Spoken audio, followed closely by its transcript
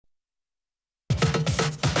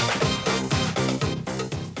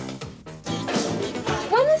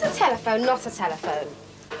telephone not a telephone?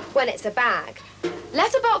 When it's a bag.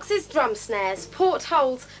 Letterboxes, drum snares,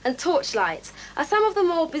 portholes and torchlights are some of the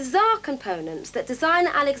more bizarre components that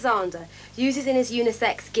designer Alexander uses in his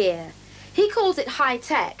unisex gear. He calls it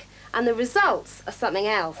high-tech, and the results are something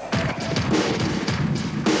else.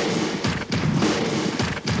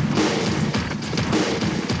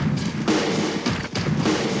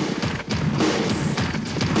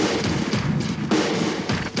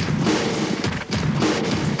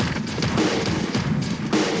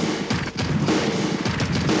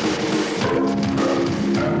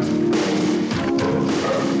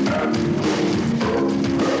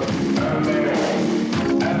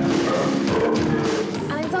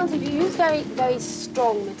 Very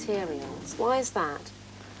strong materials. Why is that?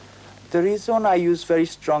 The reason I use very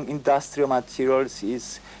strong industrial materials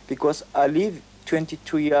is because I live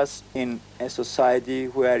 22 years in a society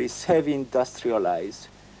where it's heavy industrialized.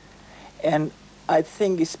 And I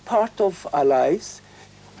think it's part of our lives.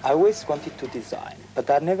 I always wanted to design, but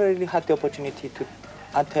I never really had the opportunity to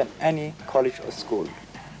attend any college or school,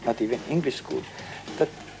 not even English school. But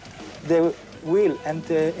the will and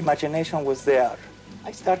the imagination was there.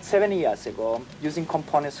 I started 7 years ago using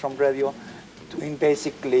components from radio, doing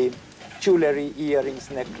basically jewelry, earrings,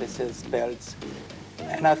 necklaces, belts.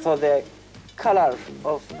 And I thought the color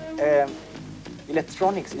of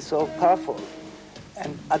electronics is so powerful.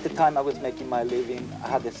 And at the time I was making my living, I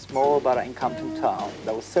had a small bar in Campton Town.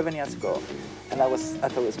 That was 7 years ago, and I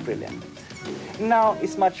thought it was brilliant. Now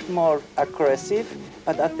it's much more aggressive,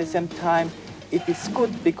 but at the same time it is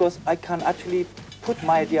good because I can actually put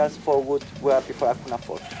my ideas forward where before I couldn't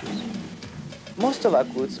afford to do so. Most of our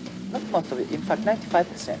goods, not most of it, in fact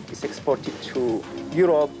 95% is exported to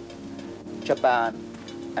Europe, Japan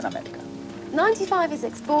and America. 95 is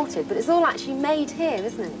exported, but it's all actually made here,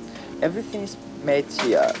 isn't it? Everything is made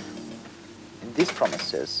here, in these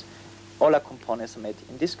premises. All our components are made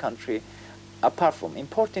in this country, apart from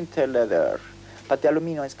importing the leather. But the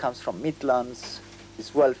aluminium comes from Midlands,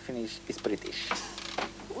 it's well finished, it's British.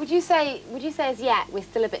 Would you say as yet we're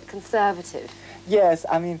still a bit conservative? Yes,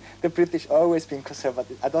 I mean, the British always been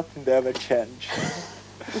conservative. I don't think they ever change.